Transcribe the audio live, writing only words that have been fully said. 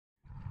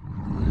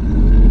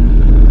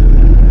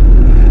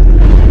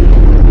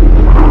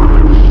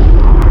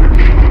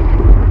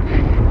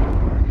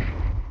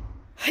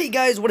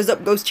guys, what is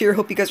up? Ghost here.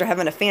 Hope you guys are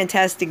having a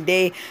fantastic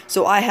day.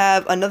 So I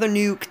have another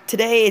nuke.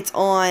 Today it's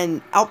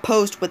on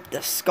Outpost with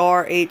the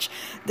Scar H.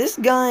 This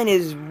gun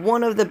is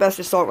one of the best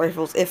assault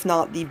rifles, if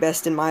not the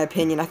best in my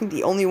opinion. I think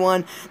the only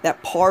one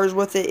that pars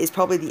with it is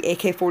probably the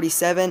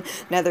AK-47.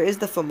 Now there is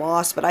the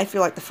FAMAS, but I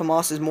feel like the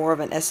FAMAS is more of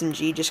an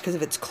SMG just because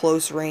of its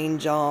close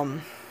range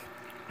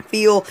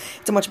feel.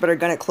 It's a much better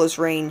gun at close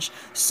range.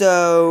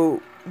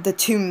 So the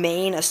two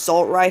main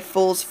assault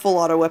rifles, full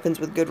auto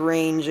weapons with good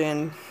range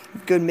and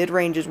good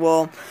mid-range as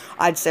well,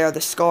 I'd say are the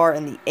Scar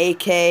and the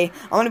AK.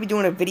 I'm going to be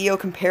doing a video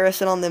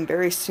comparison on them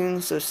very soon,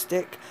 so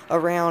stick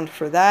around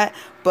for that.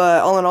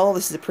 But all in all,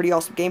 this is a pretty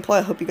awesome gameplay.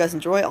 I hope you guys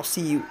enjoy. I'll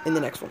see you in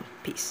the next one.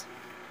 Peace.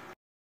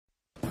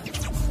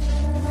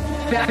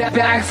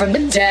 Back from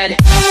the dead.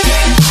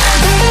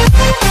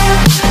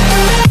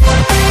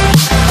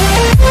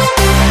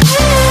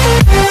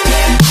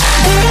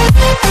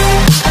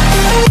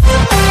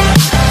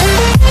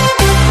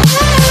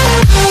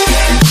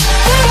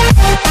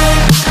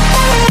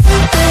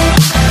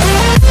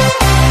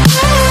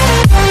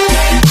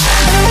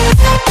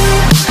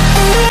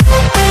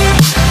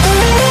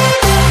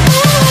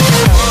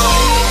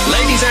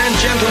 Ladies and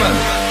gentlemen,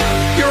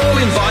 you're all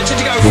invited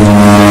to go.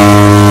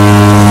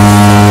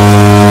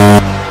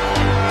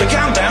 The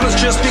countdown has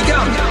just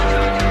begun.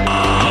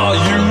 Are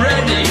you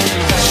ready?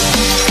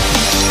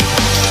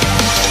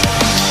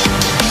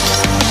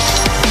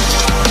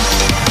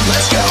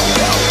 Let's go.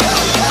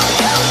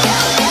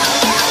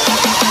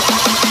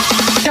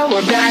 Now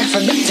we're back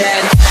from the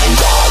dead.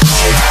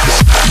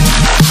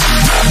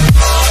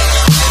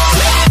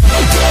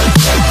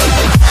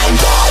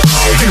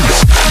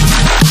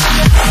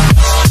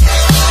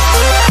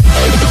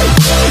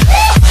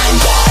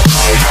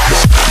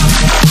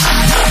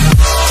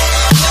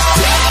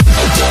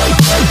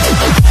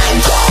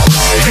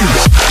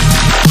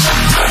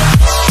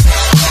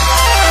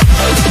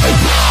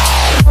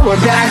 We're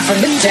back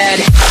from the dead.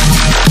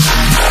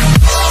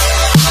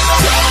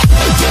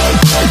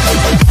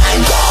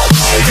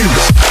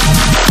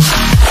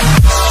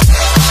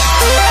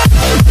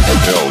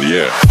 Hell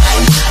yeah.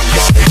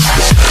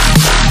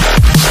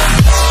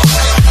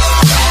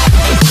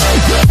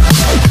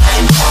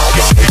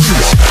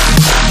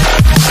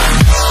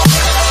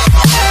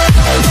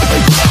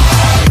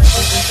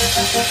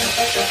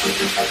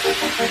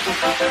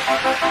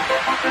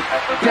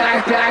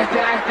 Back.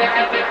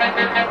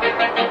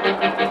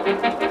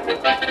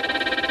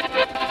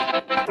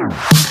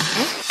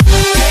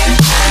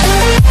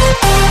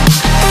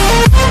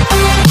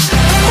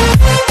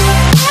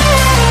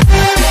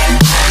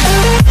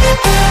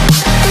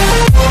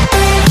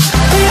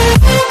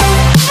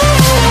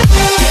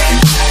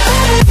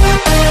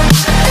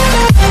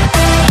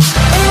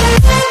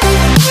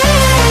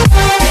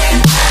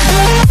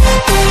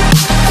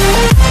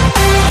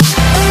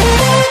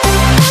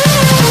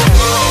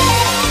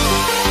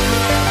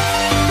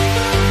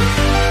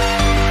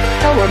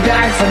 We're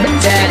back from the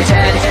dead.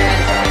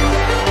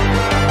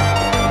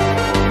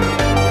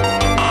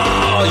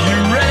 Are you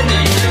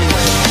ready?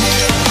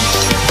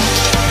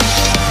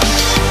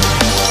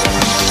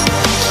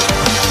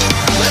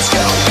 Let's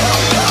go.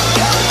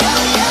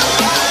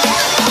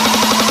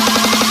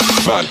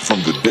 Back from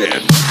the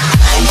dead.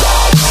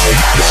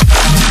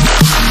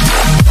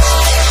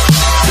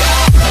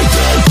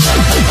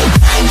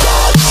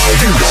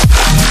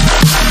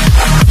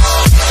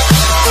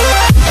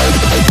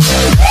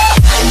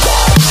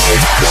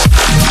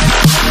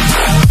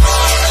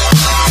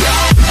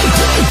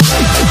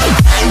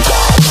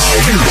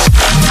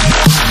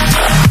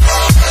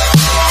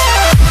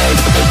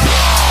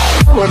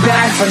 We're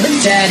back from the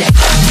dead.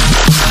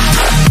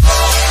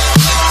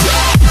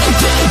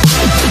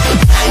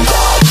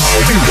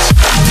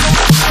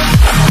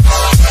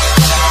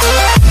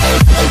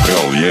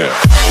 Hell yeah.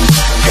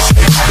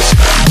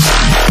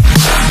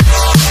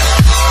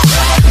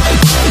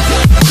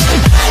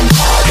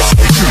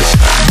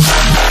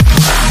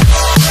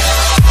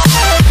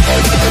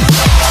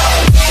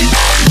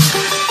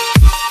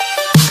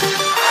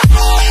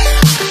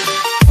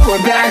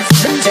 We're back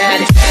from the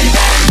dead.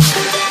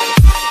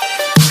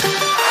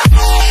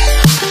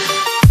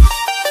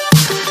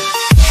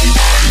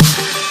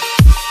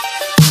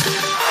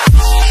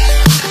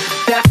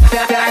 Back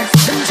from the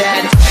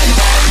dead.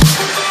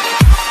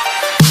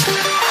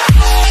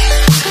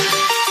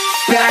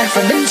 Back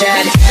from the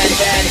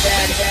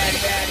dead.